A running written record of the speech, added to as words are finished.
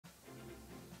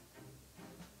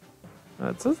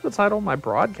It says the title of my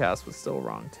broadcast was still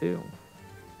wrong, too.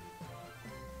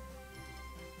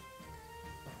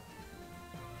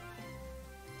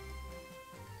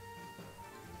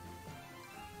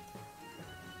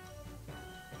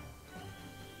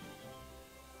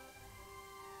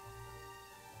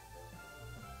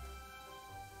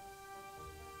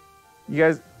 You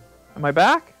guys, am I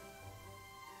back?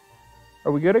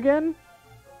 Are we good again?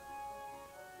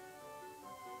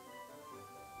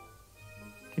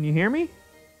 Can you hear me?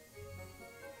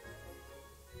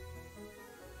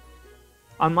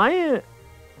 On my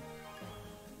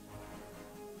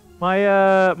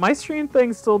my stream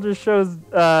thing still just shows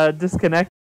disconnect.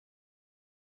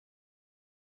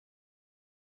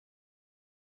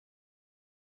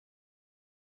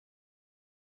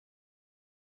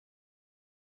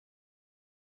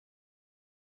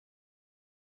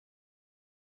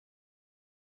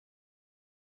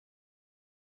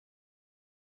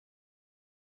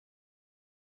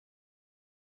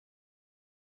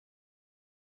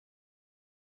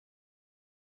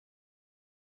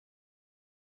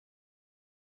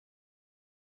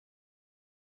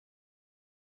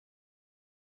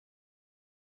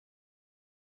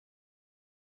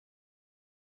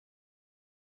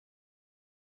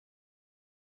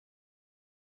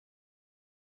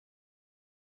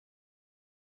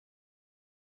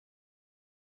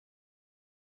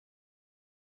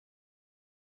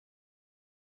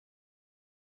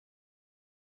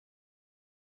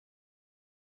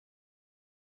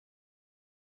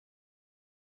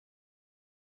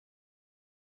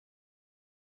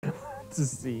 To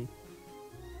see.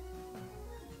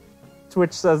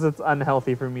 Twitch says it's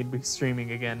unhealthy for me to be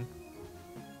streaming again.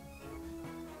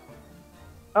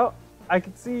 Oh, I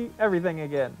can see everything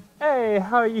again. Hey,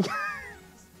 how are you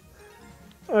guys?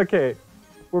 Okay,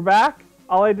 we're back.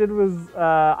 All I did was,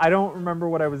 I don't remember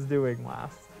what I was doing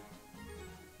last.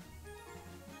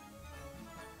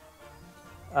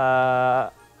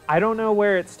 I don't know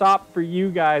where it stopped for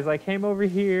you guys. I came over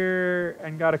here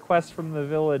and got a quest from the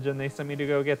village and they sent me to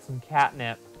go get some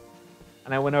catnip.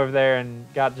 And I went over there and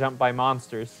got jumped by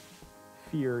monsters.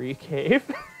 Fury Cave.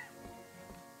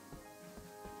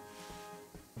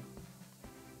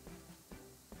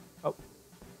 Oh.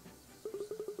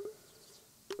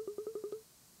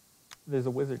 There's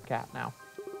a wizard cat now.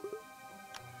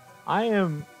 I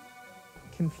am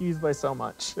confused by so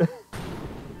much.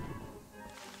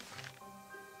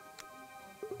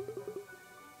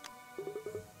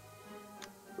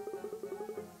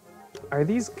 Are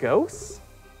these ghosts?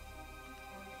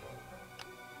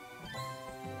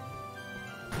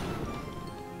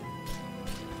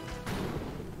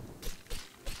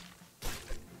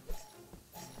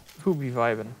 Who be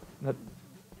vibing?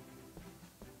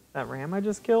 That ram I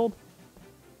just killed?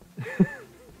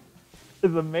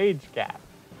 Is a mage cat.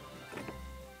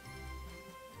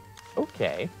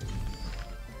 Okay.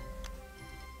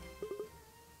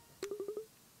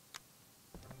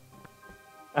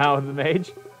 Oh, the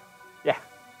mage? Yeah.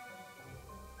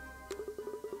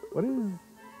 What is...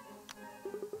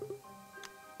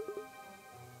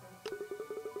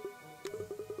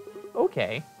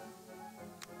 Okay.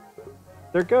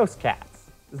 They're ghost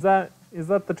cats. Is that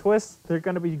the twist? They're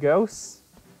gonna be ghosts?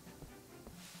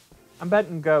 I'm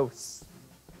betting ghosts.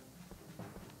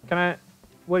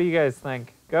 What do you guys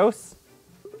think? Ghosts?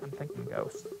 I'm thinking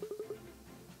ghosts.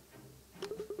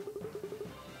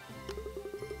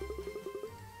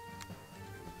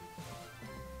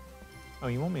 Oh,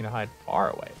 you want me to hide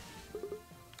far away?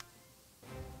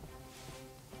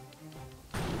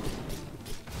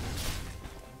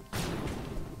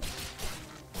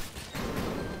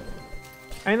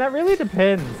 I mean, that really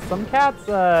depends. Some cats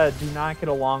do not get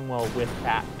along well with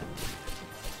catnip.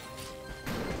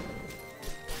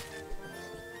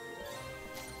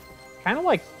 Kind of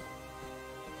like...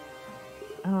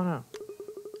 I don't know.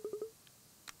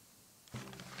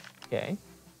 Okay.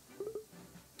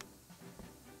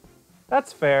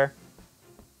 That's fair.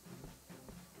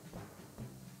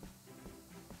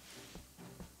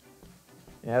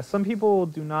 Yeah, some people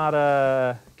do not,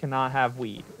 cannot have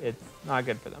weed. It's not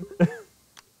good for them.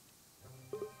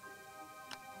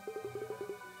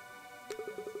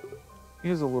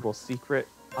 Here's a little secret.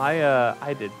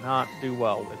 I did not do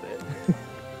well with it.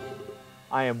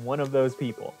 I am one of those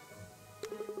people.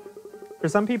 For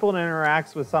some people, it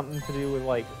interacts with something to do with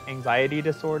like anxiety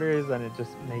disorders, and it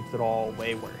just makes it all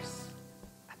way worse.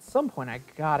 At some point, I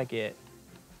gotta get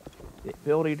the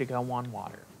ability to go on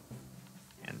water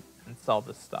and sell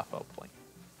this stuff, hopefully.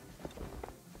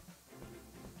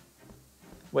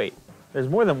 Wait, there's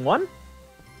more than one?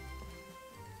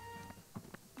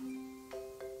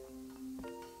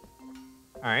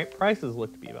 All right, prices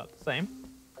look to be about the same.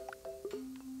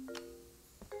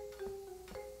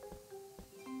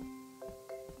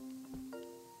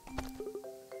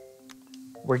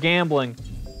 We're gambling.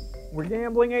 We're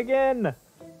gambling again.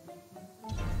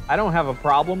 I don't have a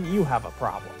problem. You have a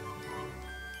problem.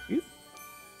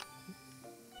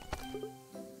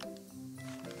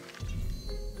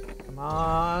 Come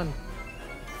on.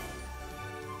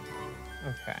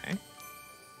 Okay.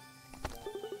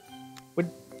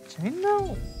 Would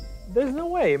chainmail? There's no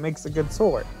way it makes a good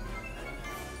sword.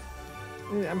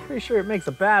 I'm pretty sure it makes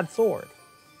a bad sword.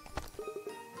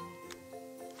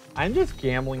 I'm just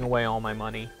gambling away all my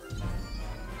money.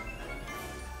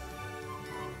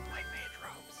 White mage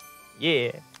robes.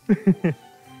 Yeah.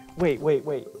 Wait.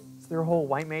 Is there a whole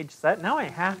white mage set? Now I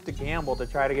have to gamble to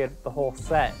try to get the whole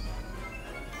set.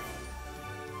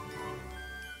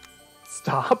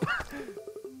 Stop.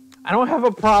 I don't have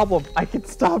a problem. I can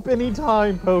stop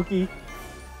anytime, Pokey.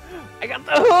 I got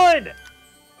the hood!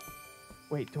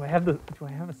 Wait, do I have a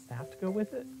staff to go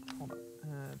with it? Hold on.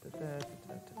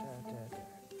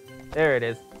 There it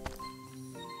is.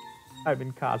 I'm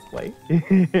in cosplay.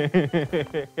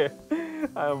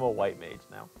 I'm a white mage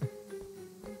now.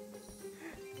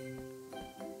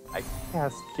 I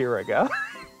cast Kiraga.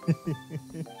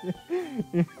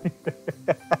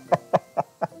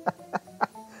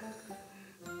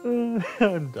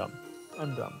 I'm dumb.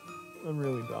 I'm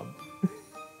really dumb.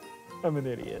 I'm an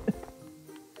idiot.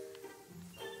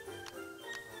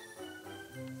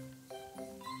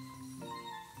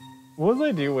 What was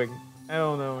I doing? I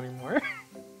don't know anymore.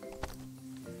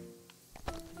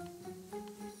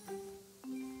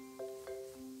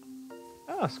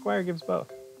 Oh, Squire gives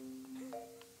both.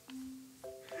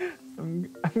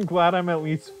 I'm glad I'm at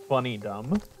least funny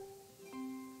dumb.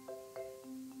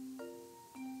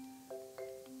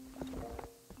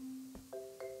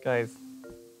 Guys,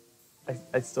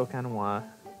 I still kind of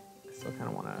wanna.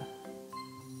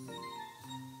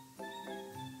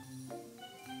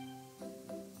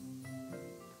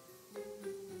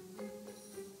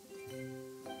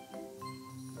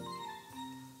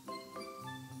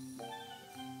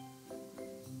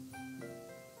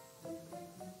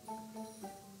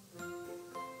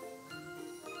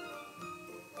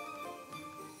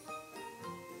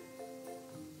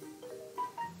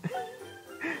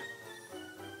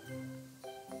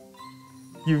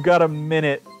 You've got a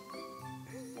minute.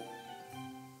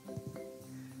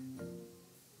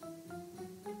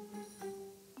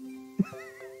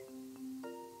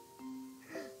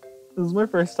 This is my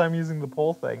first time using the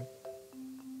poll thing.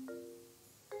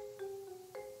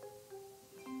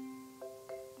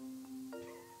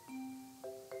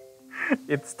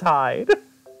 It's tied.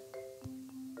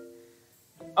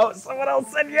 Oh, someone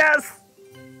else said yes!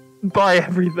 Buy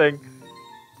everything.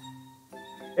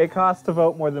 It costs to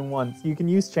vote more than once. You can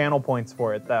use channel points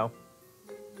for it, though.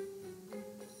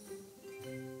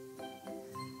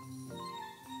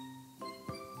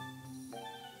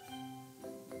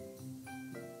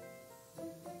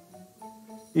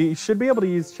 You should be able to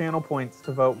use channel points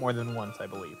to vote more than once, I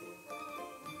believe.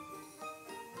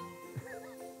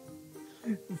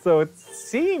 So it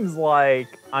seems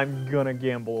like I'm gonna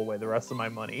gamble away the rest of my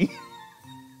money.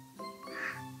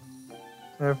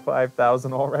 I have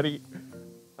 5,000 already.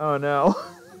 Oh no.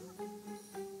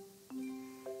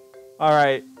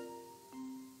 Alright.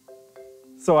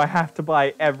 So I have to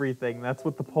buy everything. That's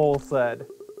what the poll said.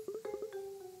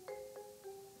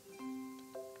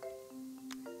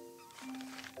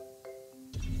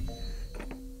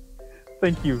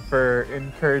 Thank you for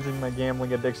encouraging my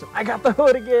gambling addiction. I got the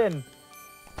hood again!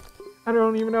 I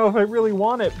don't even know if I really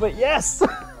want it, but yes!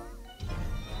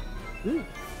 Ooh.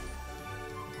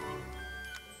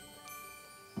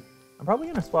 I'm probably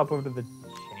going to swap over to the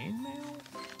chainmail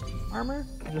armor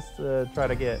just to try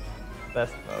to get the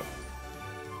best vote.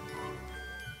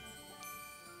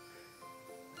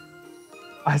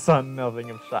 I saw nothing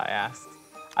of Shy asks.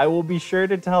 I will be sure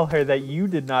to tell her that you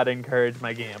did not encourage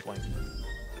my gambling.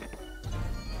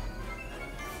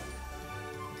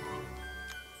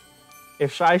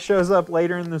 If Shy shows up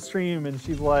later in the stream and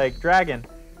she's like, Dragon,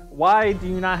 why do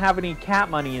you not have any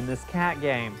cat money in this cat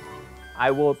game? I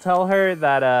will tell her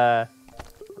that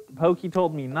Pokey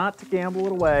told me not to gamble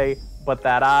it away, but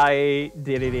that I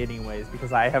did it anyways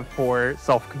because I have poor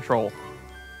self-control.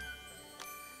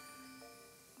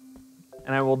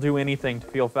 And I will do anything to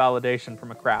feel validation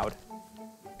from a crowd.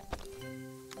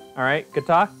 All right, good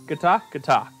talk, good talk, good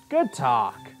talk, good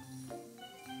talk.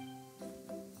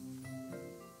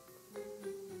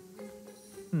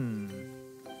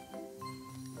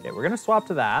 Okay, we're gonna swap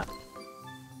to that.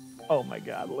 Oh my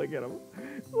god, look at him.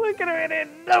 Look at him in a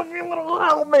dopey little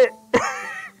helmet!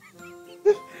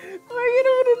 Look at him in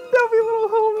a dopey little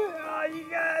helmet! Oh, you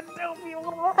got a dopey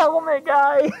little helmet,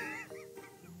 guy!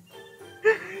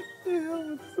 This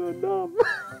helmet's so dumb.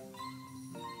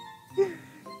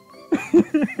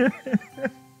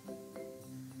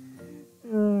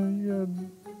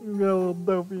 got a little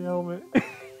dopey helmet.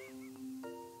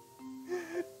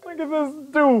 Look at this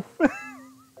doof.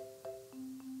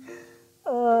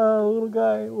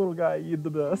 Little guy, you the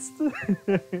best.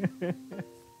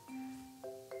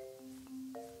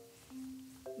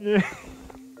 Yeah.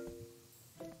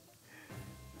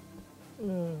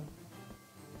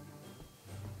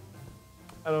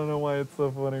 I don't know why it's so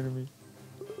funny to me.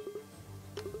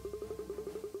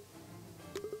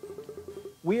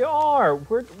 We're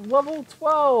level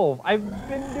 12. I've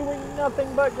been doing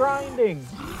nothing but grinding.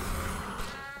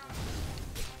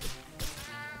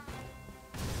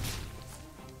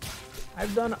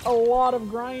 I've done a lot of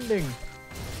grinding.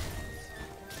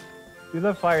 Do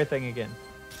the fire thing again.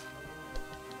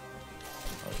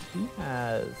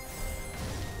 Oh,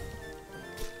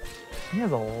 he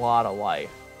has a lot of life.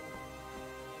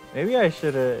 Maybe I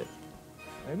should have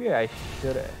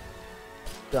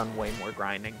done way more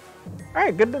grinding. All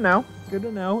right, good to know. Good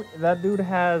to know. That dude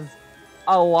has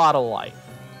a lot of life.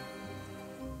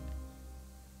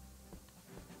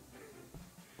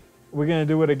 We're gonna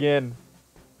do it again.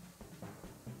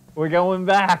 We're going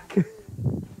back.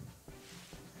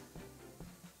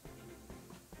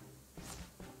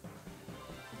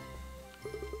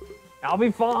 I'll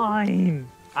be fine.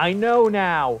 I know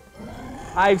now.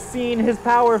 I've seen his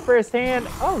power firsthand.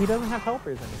 Oh, he doesn't have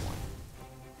helpers anymore.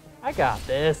 I got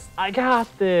this. I got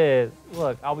this.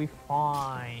 Look, I'll be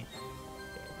fine.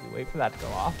 Okay, we wait for that to go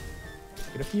off.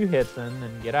 Get a few hits in,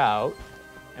 then get out.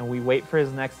 And we wait for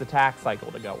his next attack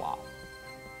cycle to go off.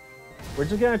 We're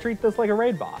just gonna treat this like a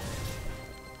raid boss.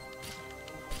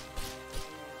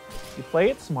 You play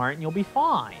it smart and you'll be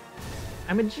fine.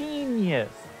 I'm a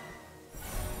genius.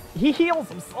 He heals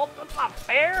himself, that's not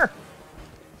fair.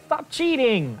 Stop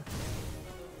cheating.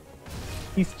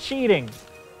 He's cheating.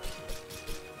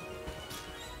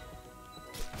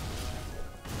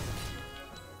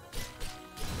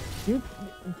 You,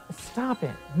 stop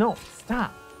it. No,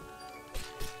 stop.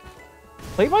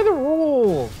 Play by the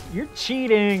rules. You're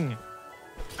cheating.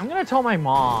 I'm gonna tell my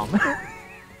mom. I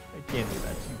can't do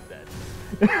that, she's dead.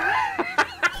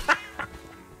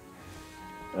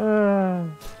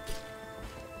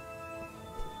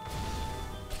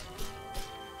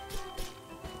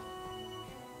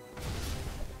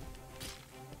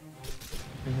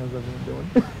 How's everyone doing?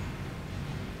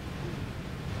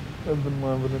 I've been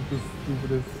laughing at the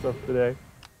stupidest stuff today.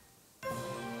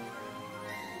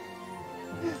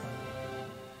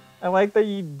 I like that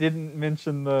you didn't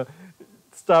mention the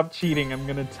stop cheating, I'm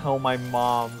gonna tell my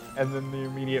mom, and then the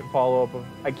immediate follow-up of,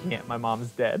 I can't, my mom's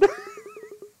dead.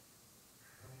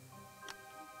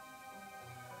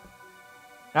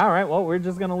 Alright, well, we're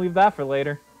just gonna leave that for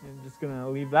later. We're just gonna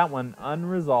leave that one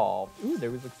unresolved. Ooh, there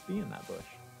was XP in that bush.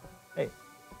 Hey.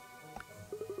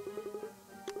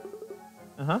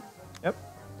 Uh-huh. Yep.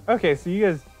 Okay, so you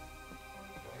guys...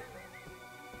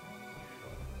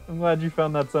 I'm glad you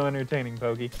found that so entertaining,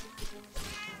 Pokey.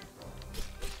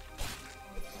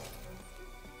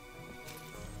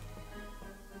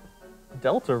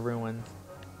 Delta Ruins.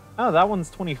 Oh, that one's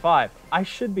 25. I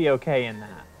should be okay in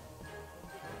that.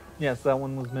 Yes, that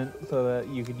one was meant so that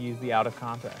you could use the out of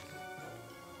context.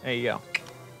 There you go.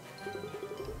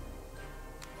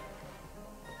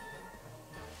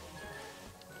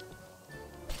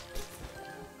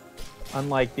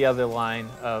 Unlike the other line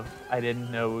of, I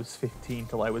didn't know it was 15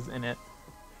 till I was in it.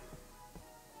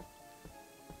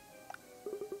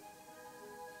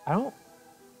 I don't...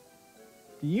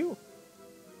 Do you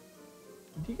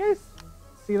guys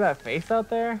see that face out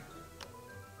there?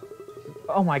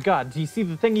 Oh my god, do you see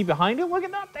the thingy behind it? Look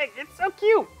at that thing, it's so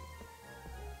cute!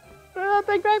 Look at that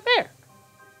thing back there!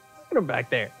 Look at him back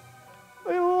there!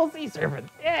 Look at the little sea serpent!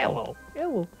 Yeah, hello!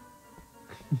 Hello!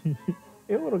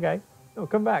 Hey, little guy. No,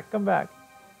 come back, come back.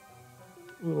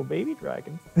 Little baby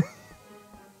dragons.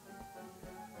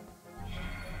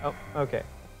 Oh, okay.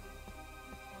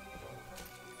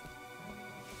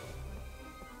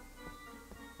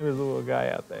 There's a little guy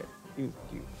out there. He was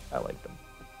cute. I liked him.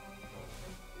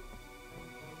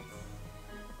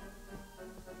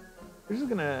 We're just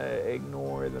gonna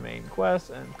ignore the main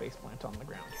quest and faceplant on the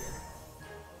ground here.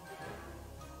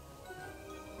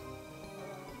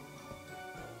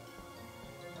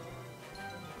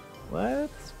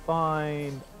 Let's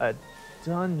find a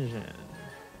dungeon.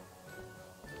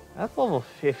 That's level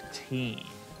 15.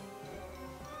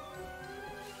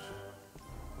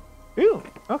 Ooh,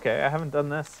 okay, I haven't done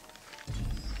this.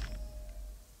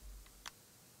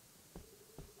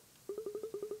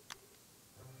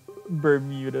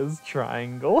 Bermuda's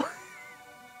Triangle.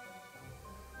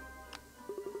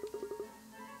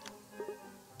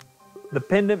 The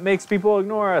pendant makes people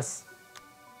ignore us.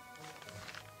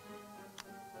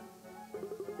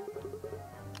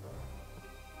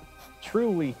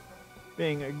 truly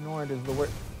being ignored is the word.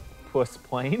 Puss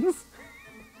planes?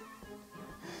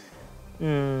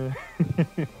 I'm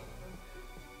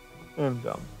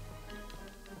dumb.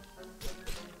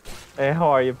 Hey, how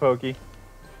are you, Pokey?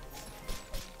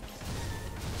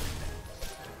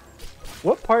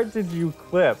 What part did you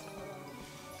clip?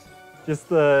 Just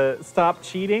the stop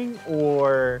cheating,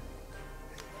 or...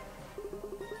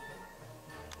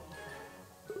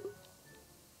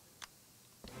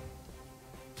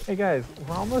 Hey guys,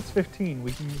 we're almost 15.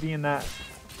 We can be in that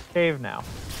cave now.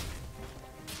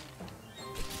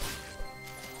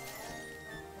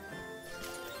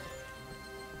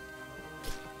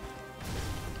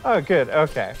 Oh, good.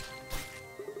 Okay.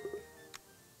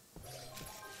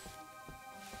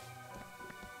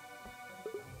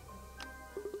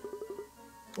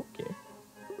 Okay.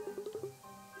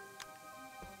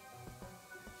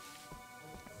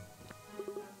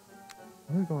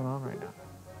 What is going on right now?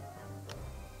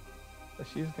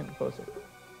 She's getting closer.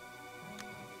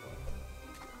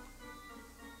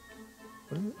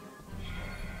 What is it?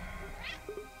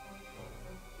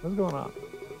 What's going on?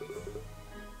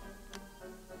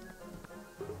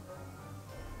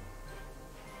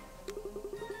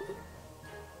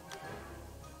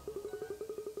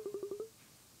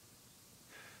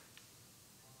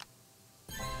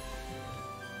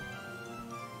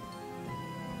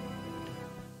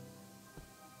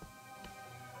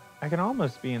 I can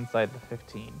almost be inside the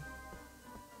 15.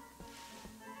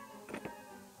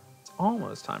 It's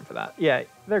almost time for that. Yeah,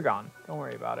 they're gone. Don't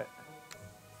worry about it.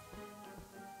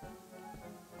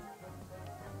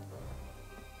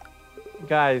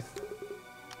 Guys,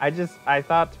 I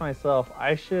thought to myself,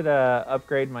 I should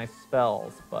upgrade my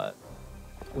spells, but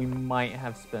we might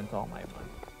have spent all my money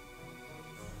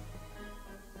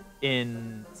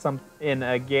in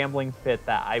a gambling pit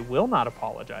that I will not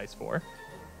apologize for.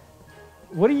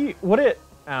 Oh,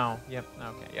 yep,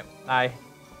 okay, yep. I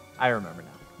remember now.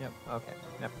 Yep, okay,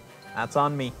 yep. That's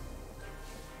on me.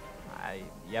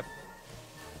 Yep.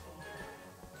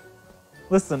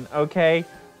 Listen, okay,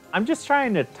 I'm just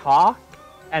trying to talk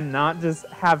and not just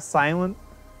have silent.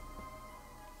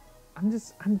 I'm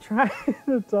trying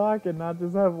to talk and not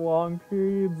just have long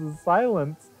periods of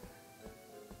silence.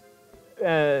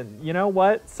 And you know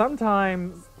what?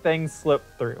 Sometimes things slip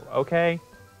through, okay?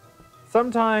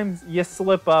 Sometimes you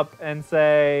slip up and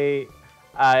say,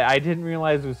 I didn't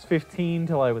realize it was 15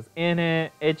 till I was in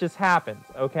it. It just happens,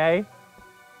 okay?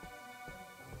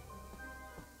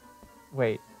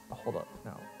 Wait, hold up.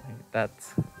 No, wait,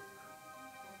 that's...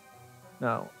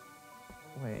 No.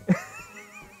 Wait.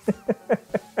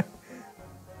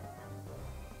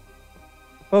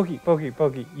 Pokey,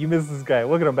 you missed this guy.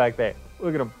 Look at him back there.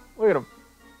 Look at him.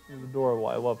 He's adorable.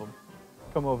 I love him.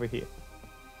 Come over here.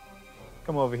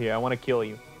 Come over here. I want to kill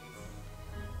you.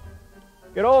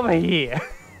 Get over here.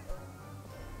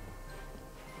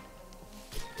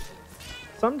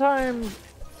 Sometimes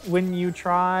when you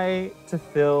try to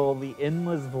fill the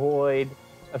endless void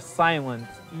of silence,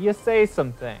 you say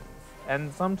some things.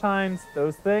 And sometimes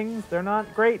those things, they're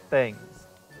not great things.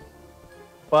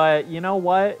 But you know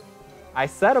what? I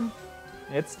said them.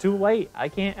 It's too late. I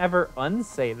can't ever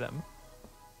unsay them.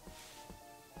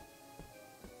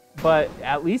 But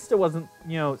at least it wasn't,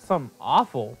 some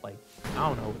awful, I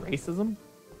don't know, racism.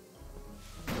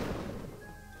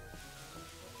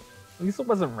 At least it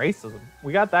wasn't racism.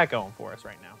 We got that going for us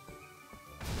right now.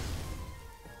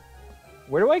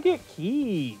 Where do I get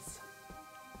keys?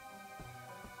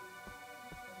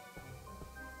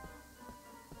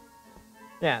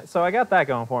 Yeah, so I got that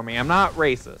going for me. I'm not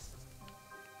racist.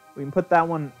 We can put that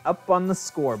one up on the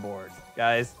scoreboard,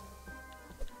 guys.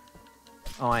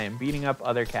 Oh, I am beating up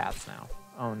other cats now.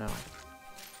 Oh, no.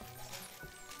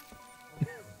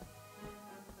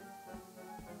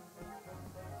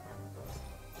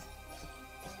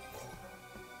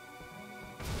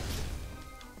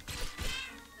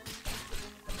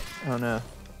 Oh, no.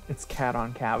 It's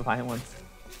cat-on-cat violence.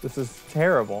 This is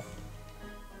terrible.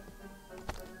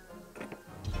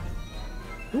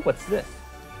 Ooh, what's this?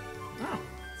 Oh,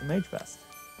 it's a mage vest.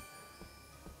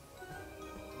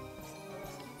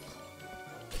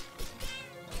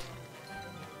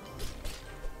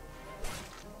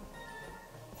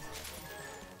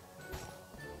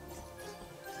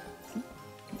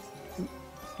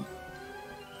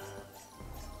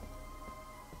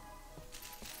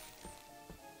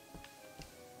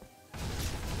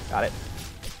 Got it.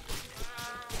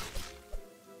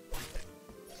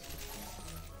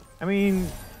 I mean,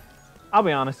 I'll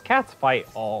be honest, cats fight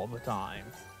all the time.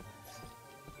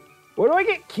 Where do I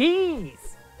get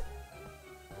keys?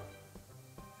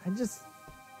 I just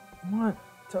want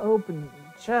to open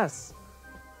chests.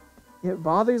 It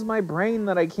bothers my brain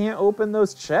that I can't open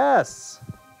those chests.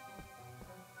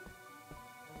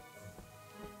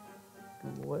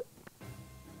 What?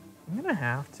 I'm gonna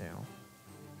have to.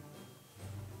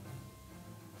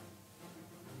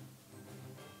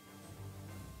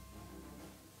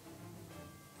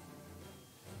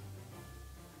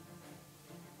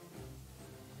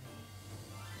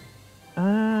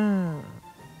 No.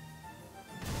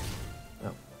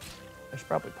 I should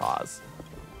probably pause.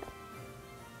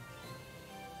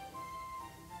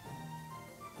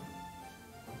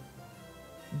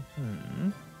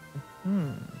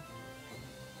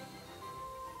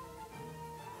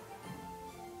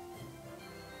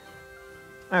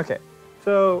 Okay,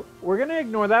 so we're gonna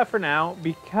ignore that for now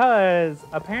because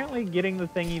apparently getting the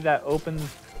thingy that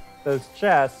opens those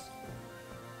chests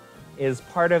is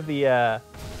part of the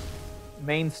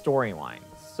main storyline.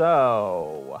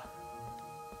 So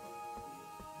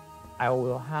I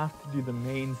will have to do the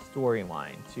main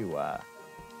storyline to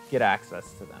get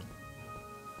access to them.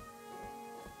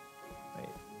 Wait,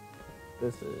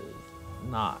 this is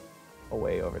not a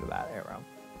way over to that arrow.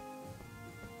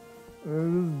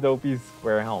 This is Dopey's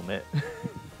square helmet.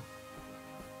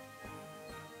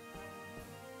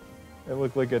 It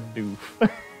looked like a doof. We're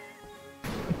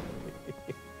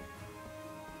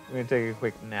gonna take a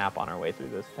quick nap on our way through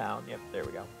this town. Yep, there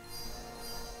we go.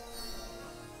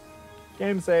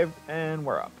 Game saved, and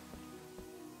we're up.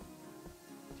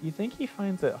 Do you think he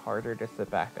finds it harder to sit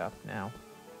back up now?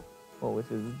 Well, with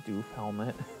his doof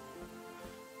helmet.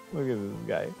 Look at this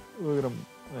guy. Look at him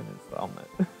in his helmet.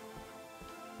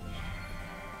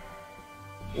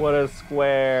 What a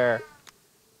square.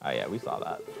 Oh yeah, we saw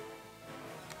that.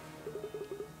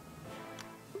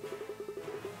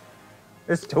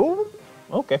 There's two of them?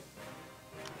 Okay.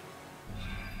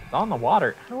 It's on the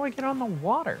water. How do I get on the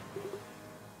water?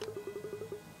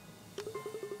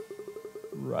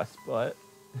 Rust butt.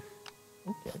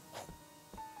 Okay.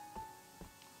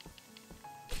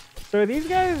 So are these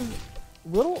guys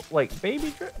little, like,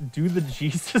 baby? Do the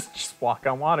Jesus just walk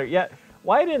on water? Yeah.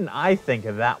 Why didn't I think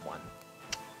of that one?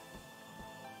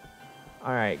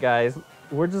 All right, guys.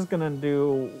 We're just going to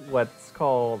do what's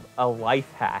called a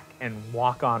life hack and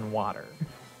walk on water.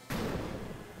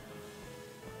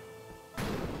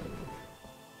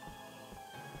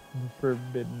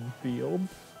 Forbidden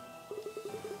fields.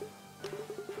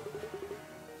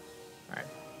 All right.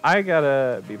 I got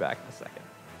to be back in a second.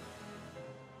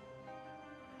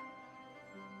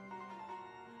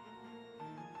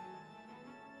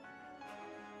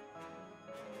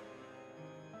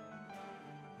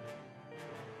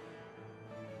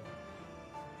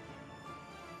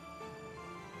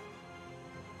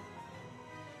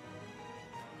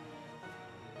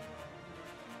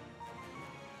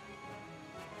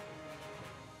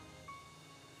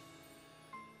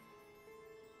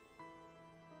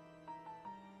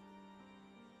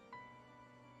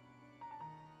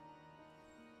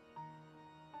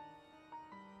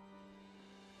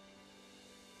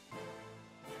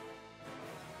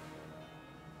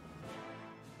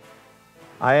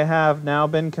 I have now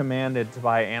been commanded to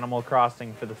buy Animal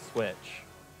Crossing for the Switch.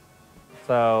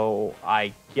 So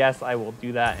I guess I will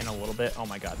do that in a little bit. Oh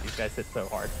my god, these guys hit so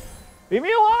hard. Leave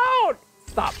me alone!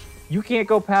 Stop. You can't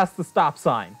go past the stop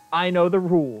sign. I know the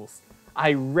rules.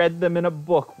 I read them in a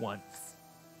book once.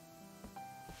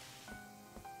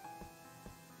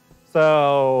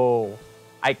 So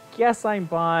I guess I'm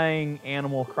buying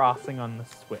Animal Crossing on the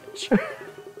Switch.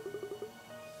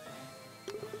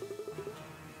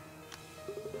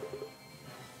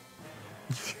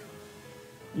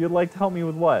 You'd like to help me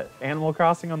with what? Animal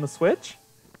Crossing on the Switch?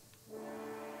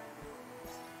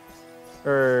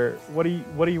 Or what do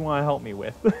you want to help me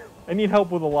with? I need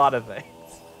help with a lot of things.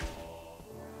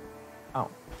 Oh.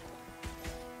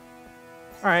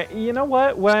 Alright, you know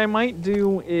what? What I might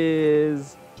do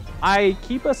is I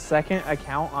keep a second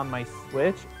account on my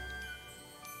Switch.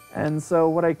 And so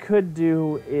what I could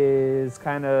do is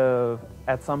kind of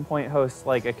at some point host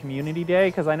like a community day,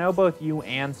 because I know both you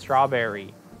and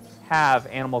Strawberry have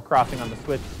Animal Crossing on the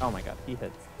Switch. Oh my god, he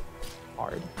hits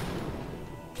hard.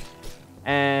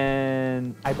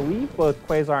 And I believe both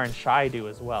Quasar and Shy do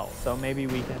as well. So maybe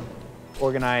we can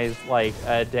organize like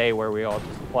a day where we all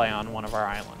just play on one of our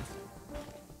islands.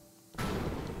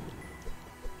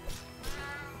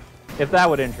 If that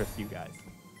would interest you guys.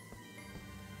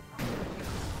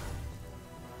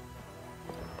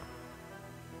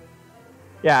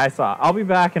 Yeah, I saw. I'll be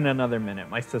back in another minute.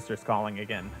 My sister's calling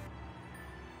again.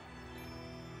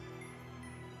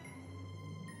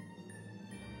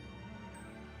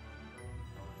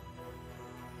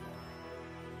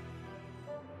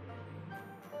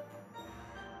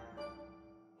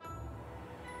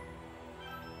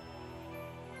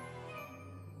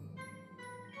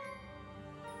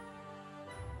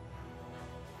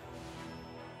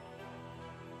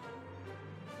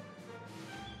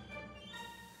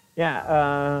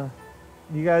 Yeah,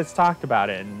 you guys talked about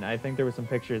it, and I think there were some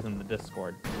pictures in the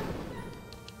Discord.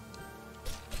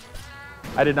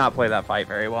 I did not play that fight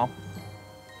very well.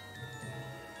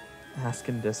 Ask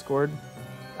in Discord.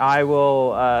 I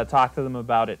will talk to them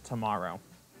about it tomorrow.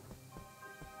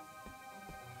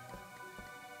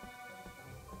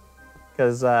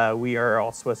 Because we are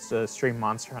all supposed to stream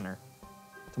Monster Hunter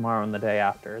tomorrow and the day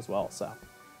after as well, so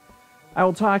I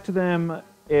will talk to them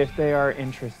if they are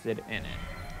interested in it.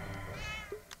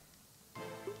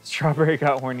 Strawberry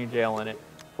got horny jail in it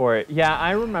for it. Yeah,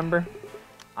 I remember.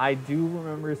 I do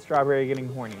remember Strawberry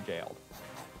getting horny jailed.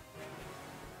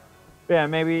 But yeah,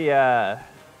 maybe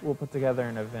we'll put together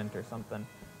an event or something.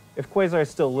 If Quasar is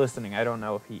still listening, I don't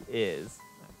know if he is.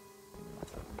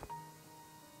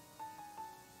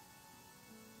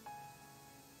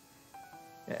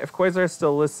 Yeah, if Quasar is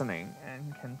still listening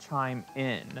and can chime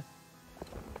in,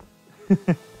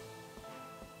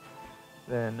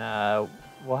 then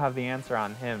we'll have the answer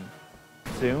on him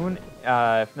soon.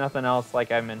 If nothing else,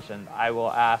 like I mentioned, I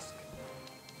will ask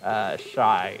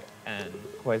Shy and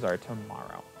Quasar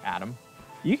tomorrow. Adam.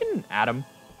 You can add him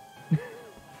if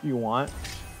you want.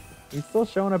 He's still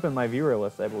showing up in my viewer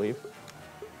list, I believe.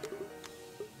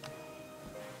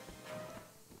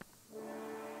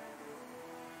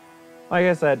 Like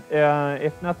I said,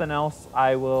 if nothing else,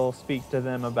 I will speak to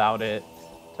them about it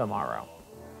tomorrow.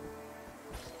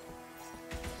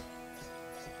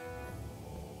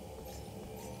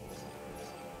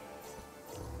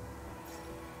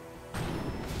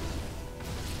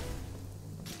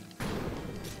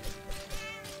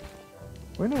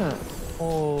 We're gonna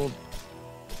hold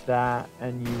that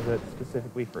and use it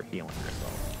specifically for healing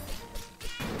ourselves.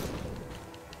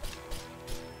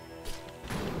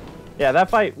 Yeah,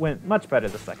 that fight went much better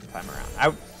the second time around.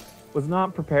 I was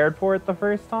not prepared for it the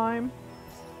first time.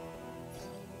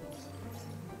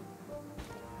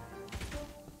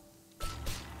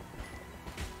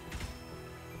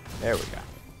 There we go.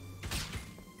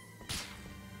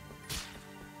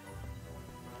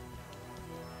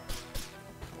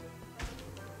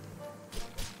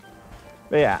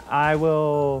 But yeah, I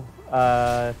will,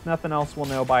 if nothing else, we'll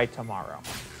know by tomorrow.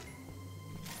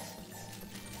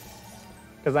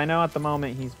 Because I know at the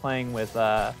moment he's playing with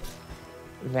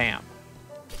Vamp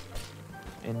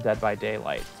in Dead by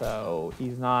Daylight, so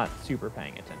he's not super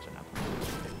paying attention at the moment.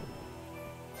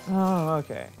 Oh,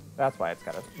 okay. That's why it's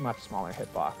got a much smaller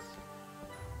hitbox.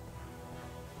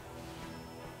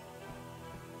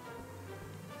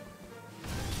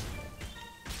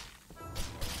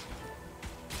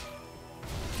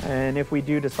 And if we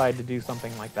do decide to do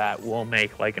something like that, we'll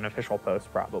make like an official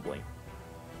post probably.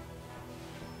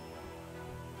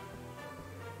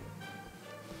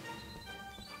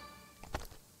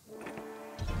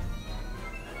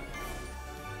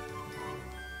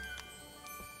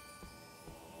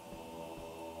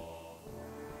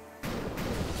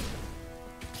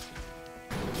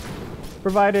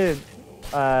 Provided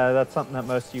that's something that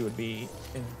most of you would be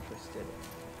interested in.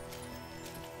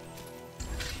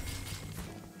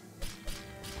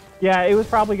 Yeah, it was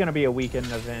probably going to be a weekend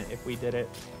event if we did it.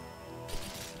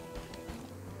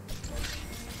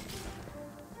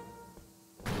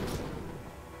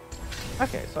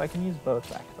 Okay, so I can use both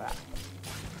back to back.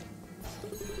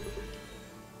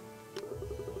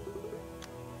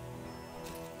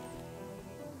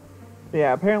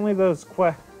 Yeah, apparently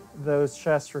those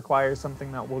chests require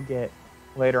something that we'll get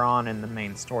later on in the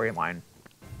main storyline.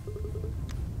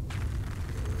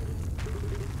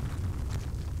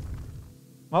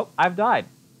 Well, I've died.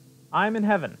 I'm in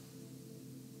heaven.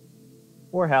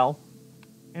 Or hell.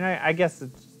 And I guess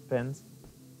it just depends.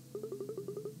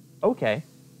 Okay.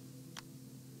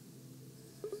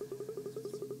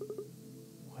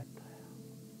 What the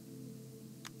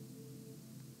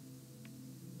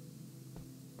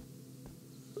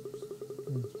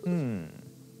hell?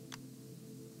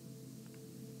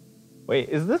 Wait,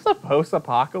 is this a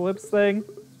post-apocalypse thing?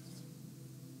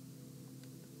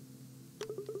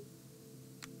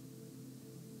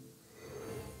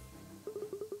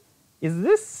 Is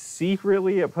this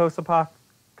secretly a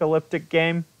post-apocalyptic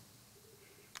game?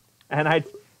 And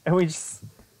we've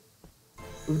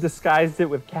disguised it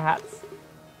with cats?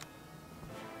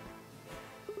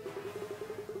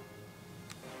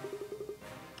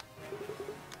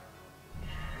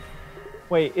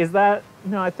 Wait, is that...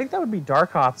 No, I think that would be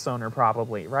Darkoth's owner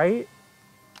probably, right?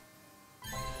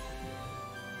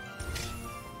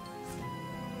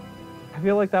 I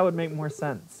feel like that would make more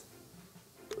sense.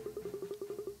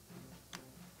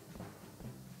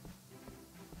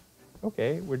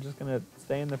 Okay, we're just gonna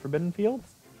stay in the Forbidden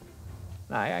Fields?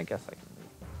 Nah, I guess I can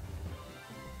leave.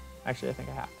 Actually, I think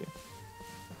I have to.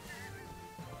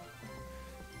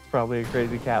 Probably a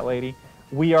crazy cat lady.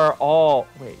 We are all...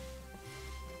 Wait.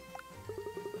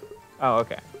 Oh,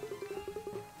 okay.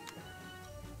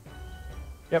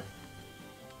 Yep.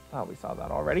 Thought we saw that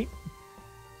already.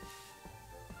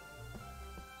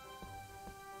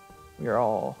 We are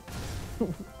all...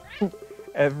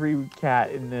 Every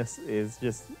cat in this is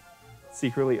just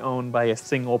secretly owned by a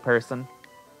single person.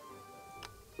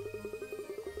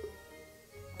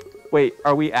 Wait,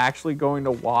 are we actually going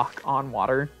to walk on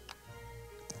water?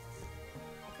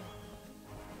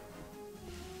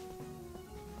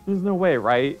 There's no way,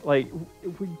 right? Like,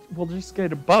 we'll just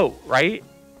get a boat, right?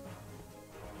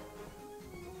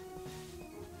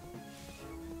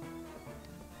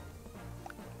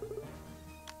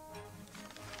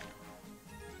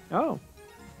 Oh,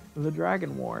 the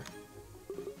Dragon War.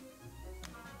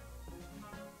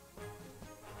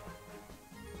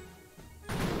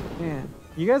 Man,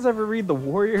 you guys ever read the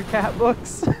Warrior Cat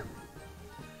books?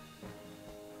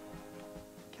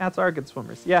 Cats are good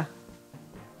swimmers, yeah.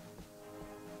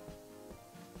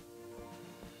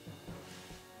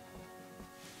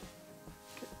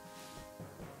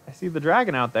 I see the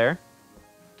dragon out there.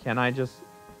 Can I just...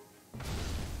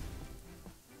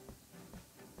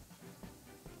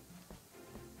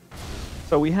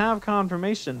 So we have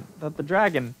confirmation that the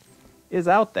dragon is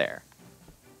out there.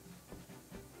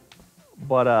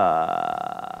 But,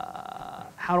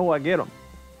 how do I get him?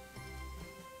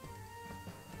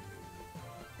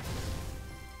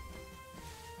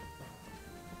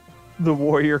 The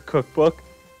Warrior Cookbook.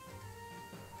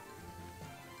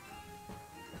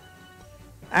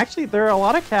 Actually, there are a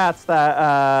lot of cats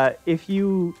that, if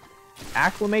you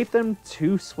acclimate them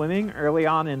to swimming early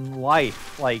on in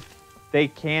life, like, they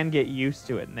can get used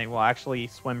to it, and they will actually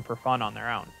swim for fun on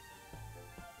their own.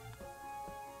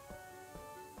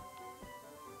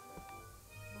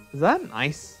 Is that an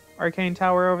ice arcane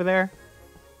tower over there?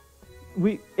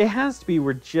 It has to be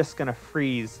we're just gonna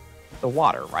freeze the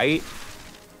water, right?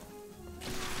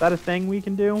 Is that a thing we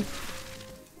can do?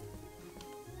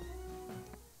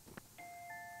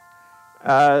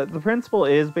 The principle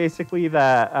is basically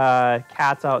that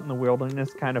cats out in the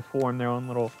wilderness kind of form their own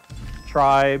little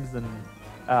tribes, and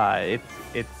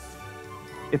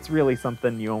it's really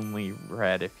something you only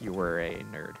read if you were a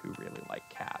nerd who really liked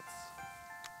cats.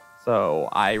 So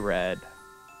I read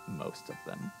most of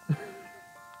them.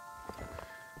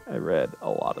 I read a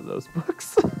lot of those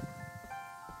books.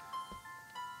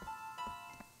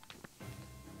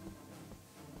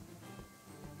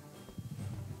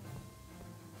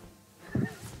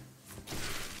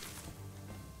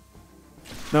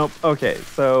 Nope. Okay,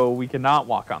 so we cannot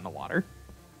walk on the water.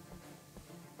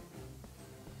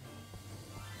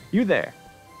 You there.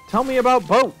 Tell me about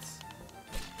boats.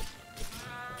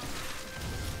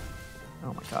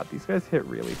 Oh my god, these guys hit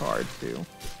really hard too.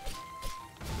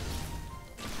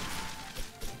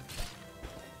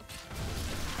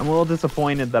 I'm a little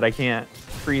disappointed that I can't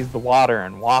freeze the water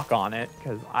and walk on it,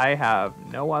 because I have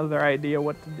no other idea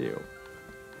what to do.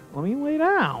 Let me lay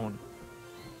down.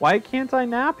 Why can't I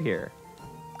nap here?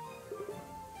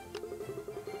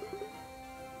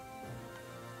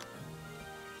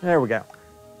 There we go.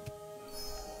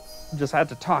 Just had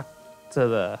to talk to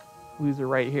the loser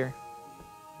right here.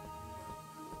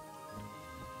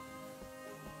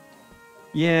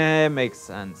 Yeah, it makes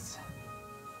sense.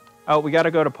 Oh, we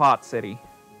gotta go to Pot City.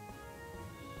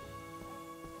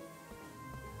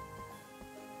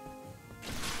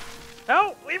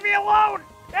 No, leave me alone!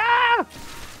 Ah!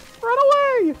 Run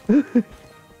away! We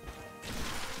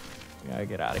gotta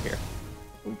get out of here.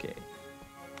 Okay.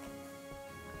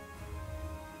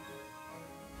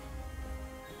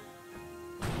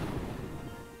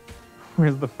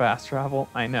 Where's the fast travel?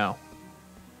 I know.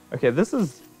 Okay, this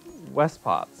is West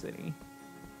Pot City.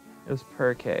 It was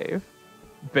Per Cave.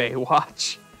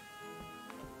 Baywatch.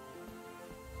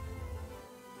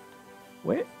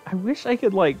 Wait, I wish I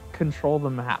could, like, control the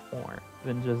map more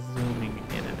than just zooming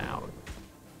in and out.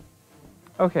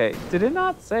 Okay, did it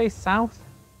not say south?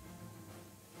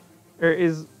 Or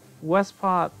is West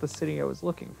Pot the city I was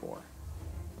looking for?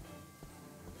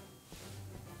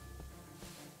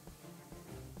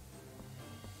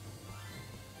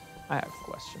 I have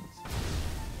questions.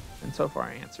 And so far,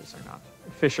 answers are not.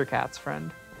 Fisher Cat's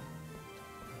friend.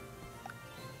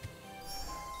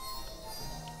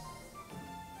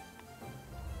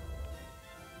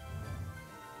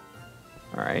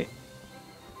 All right.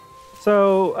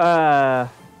 So, I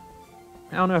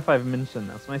don't know if I've mentioned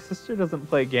this. My sister doesn't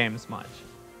play games much.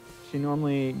 She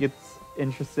normally gets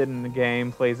interested in the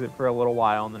game, plays it for a little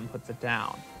while, and then puts it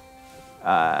down.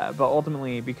 But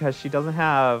ultimately, because she doesn't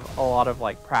have a lot of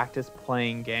like practice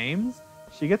playing games,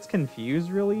 she gets confused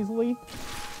real easily.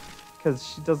 because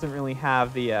she doesn't really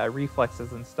have the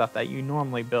reflexes and stuff that you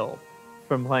normally build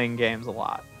from playing games a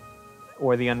lot,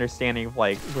 or the understanding of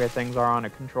like where things are on a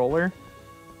controller.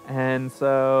 And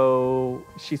so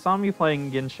she saw me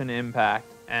playing Genshin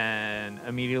Impact and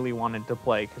immediately wanted to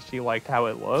play because she liked how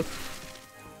it looked.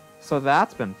 So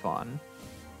that's been fun.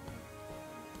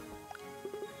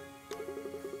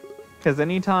 Because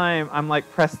anytime I'm like,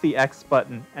 press the X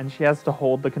button, and she has to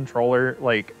hold the controller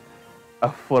like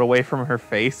a foot away from her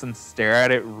face and stare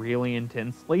at it really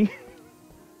intensely.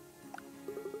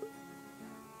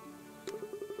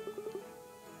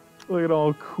 Look at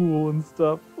all cool and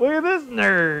stuff. Look at this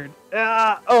nerd.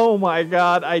 Ah, oh my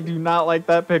god, I do not like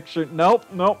that picture. Nope,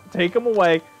 nope, take him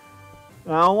away.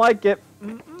 I don't like it.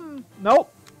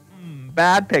 Nope.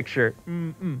 Bad picture.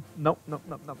 Nope, nope, nope,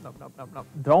 nope, nope, nope, nope, nope.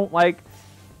 Don't like...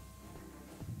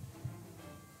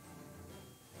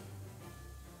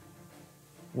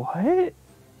 What?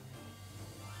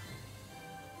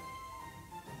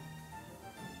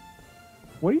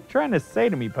 What are you trying to say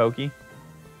to me, Pokey?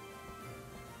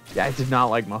 Yeah, I did not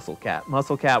like Muscle Cat.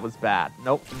 Muscle Cat was bad.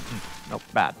 Nope. Nope,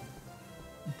 bad.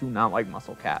 Do not like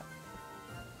Muscle Cat.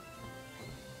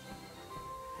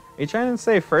 Are you trying to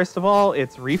say, first of all,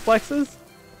 it's reflexes?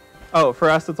 Oh, for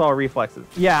us, it's all reflexes.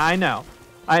 Yeah, I know.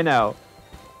 I know.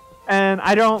 And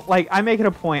I don't, like, I make it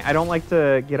a point. I don't like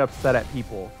to get upset at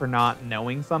people for not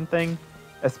knowing something,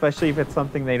 especially if it's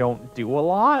something they don't do a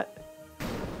lot.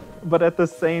 But at the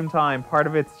same time, part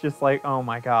of it's just like, oh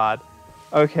my god.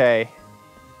 Okay.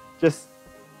 Just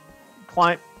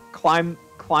climb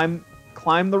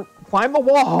the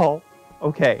wall.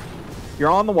 Okay.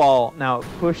 You're on the wall. Now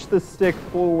push the stick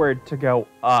forward to go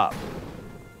up.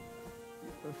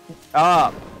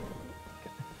 Up.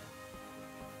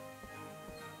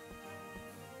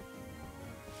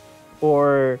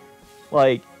 Or,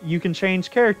 like, you can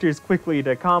change characters quickly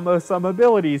to combo some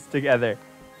abilities together.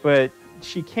 But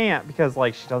she can't because,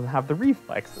 like, she doesn't have the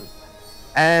reflexes.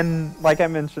 And, like I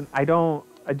mentioned, I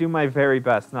do my very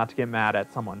best not to get mad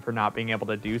at someone for not being able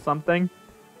to do something.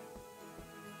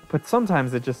 But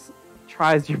sometimes it just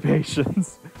tries your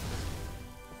patience.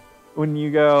 When you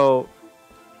go,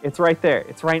 it's right there.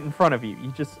 It's right in front of you.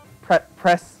 You just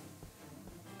press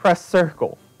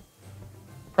circle.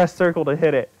 Press circle to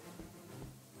hit it.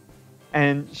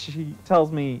 And she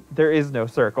tells me there is no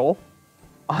circle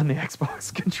on the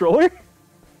Xbox controller.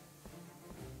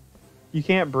 You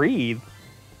can't breathe.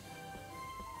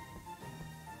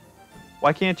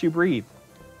 Why can't you breathe?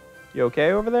 You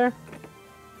okay over there?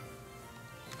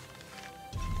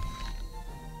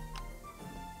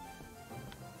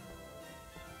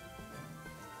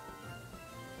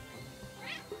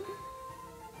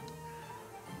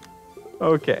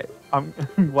 Okay. I'm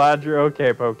glad you're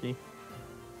okay, Pokey.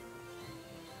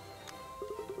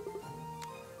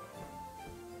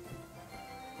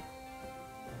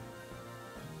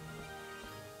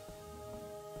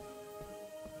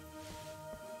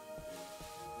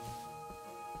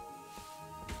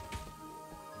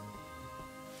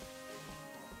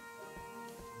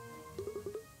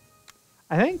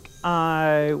 I think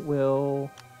I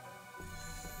will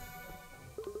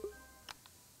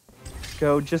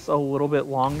go just a little bit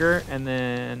longer and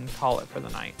then call it for the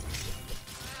night.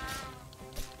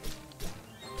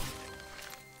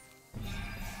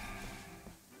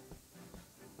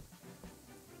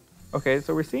 Okay,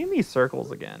 so we're seeing these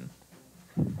circles again.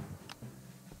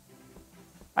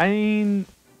 I mean,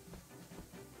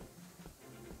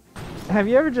 have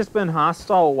you ever just been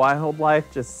hostile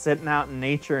wildlife, just sitting out in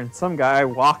nature and some guy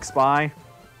walks by?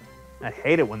 I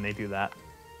hate it when they do that.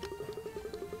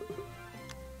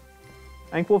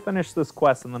 I think we'll finish this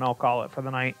quest and then I'll call it for the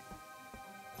night.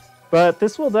 But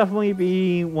this will definitely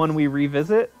be one we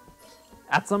revisit.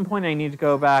 At some point I need to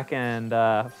go back and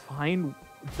find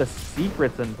the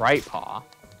secrets in Brightpaw.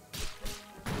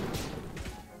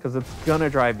 Because it's gonna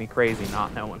drive me crazy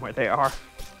not knowing where they are.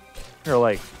 Or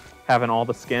like, having all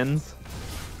the skins.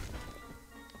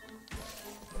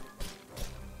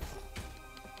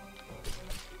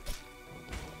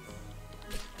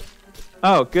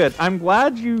 Oh, good. I'm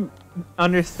glad you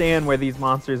understand where these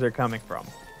monsters are coming from.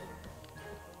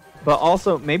 But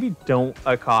also, maybe don't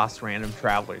accost random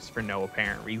travelers for no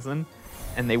apparent reason,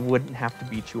 and they wouldn't have to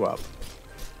beat you up.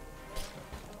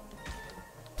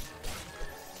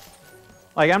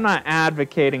 Like, I'm not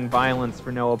advocating violence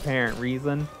for no apparent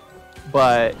reason,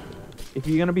 but if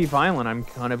you're gonna be violent, I'm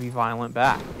gonna be violent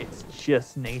back. It's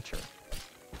just nature.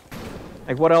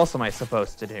 Like, what else am I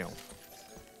supposed to do?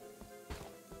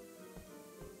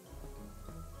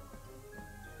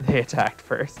 They attacked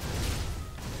first.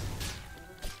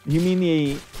 You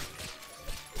mean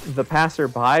the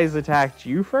passerbys attacked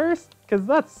you first? Because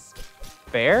that's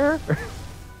fair?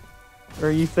 Or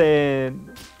are you saying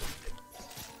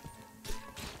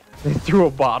they threw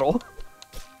a bottle?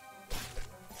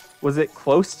 Was it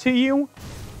close to you?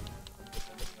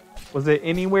 Was it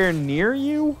anywhere near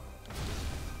you?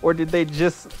 Or did they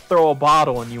just throw a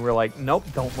bottle and you were like, nope,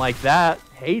 don't like that.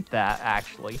 Hate that,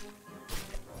 actually.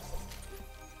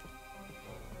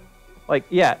 Like,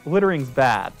 yeah, littering's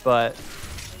bad, but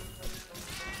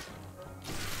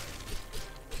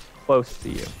close to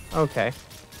you. Okay.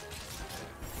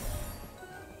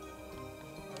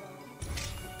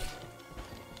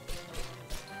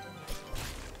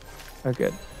 Oh,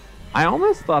 good. I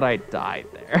almost thought I died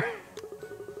there.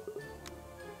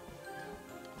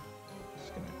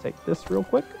 Just gonna take this real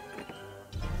quick.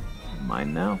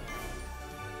 Mine now.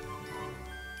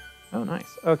 Oh,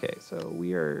 nice. Okay, so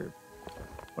we are...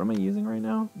 What am I using right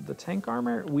now? The tank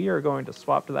armor? We are going to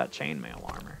swap to that chainmail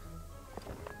armor.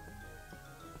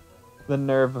 The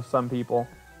nerve of some people.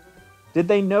 Did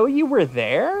they know you were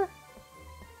there?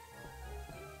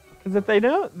 Because if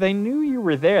they knew you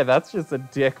were there, that's just a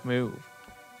dick move.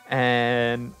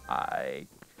 And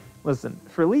listen,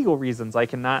 for legal reasons, I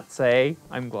cannot say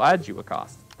I'm glad you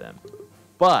accosted them.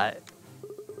 But,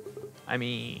 I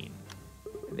mean,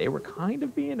 they were kind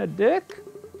of being a dick.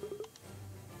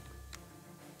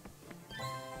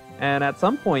 And at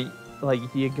some point, like,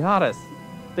 you gotta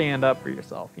stand up for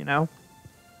yourself, you know?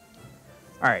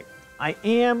 All right, I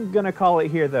am gonna call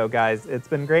it here though, guys. It's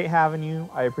been great having you.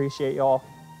 I appreciate y'all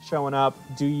showing up.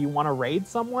 Do you want to raid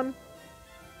someone?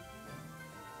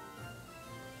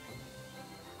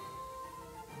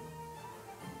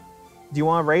 Do you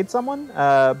want to raid someone?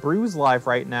 Brew's live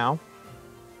right now.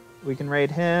 We can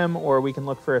raid him, or we can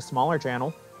look for a smaller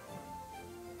channel.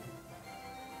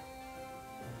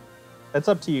 It's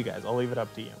up to you guys. I'll leave it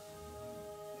up to you.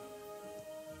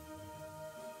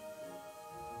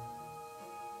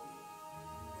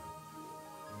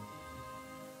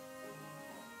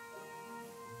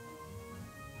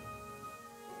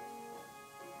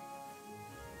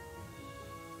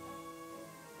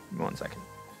 Give me 1 second.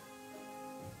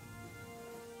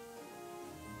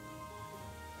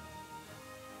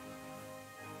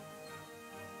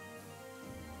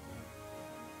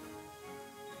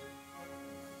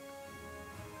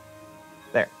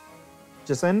 There.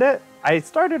 Just end it. I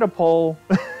started a poll.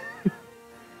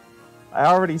 I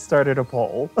already started a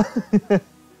poll.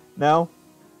 No?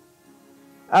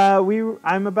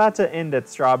 I'm about to end it,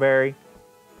 Strawberry.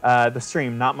 The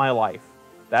stream, not my life.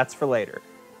 That's for later.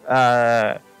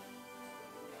 There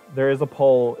is a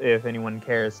poll if anyone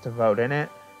cares to vote in it.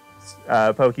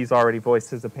 Pokey's already voiced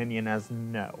his opinion as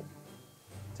no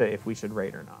to if we should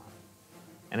raid or not.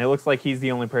 And it looks like he's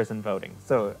the only person voting.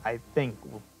 So I think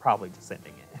we're probably just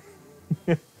ending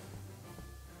it.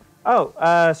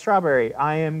 Oh, Strawberry,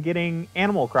 I am getting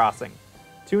Animal Crossing.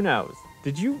 2 no's.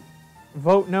 Did you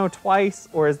vote no twice,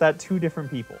 or is that 2 different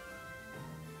people?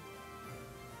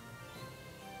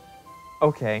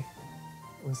 Okay.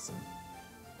 Listen.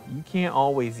 You can't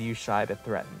always use shy to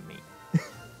threaten me.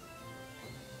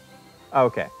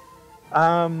 Okay.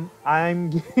 I'm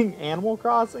getting Animal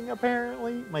Crossing,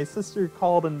 apparently. My sister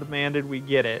called and demanded we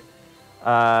get it.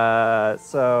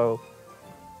 So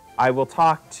I will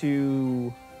talk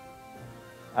to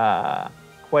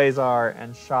Quasar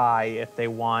and Shy if they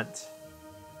want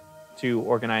to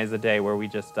organize a day where we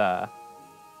just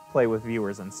play with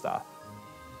viewers and stuff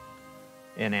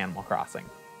in Animal Crossing.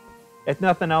 If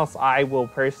nothing else, I will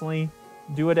personally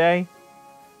do a day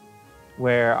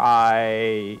where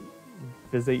I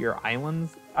visit your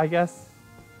islands, I guess,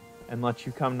 and let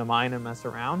you come to mine and mess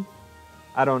around.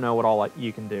 I don't know what all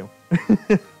you can do.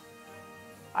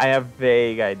 I have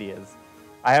vague ideas.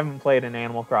 I haven't played an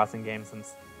Animal Crossing game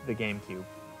since the GameCube.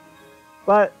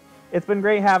 But it's been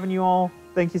great having you all.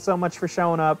 Thank you so much for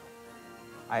showing up.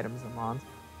 Items and mods.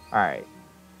 All right.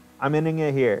 I'm ending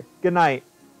it here. Good night.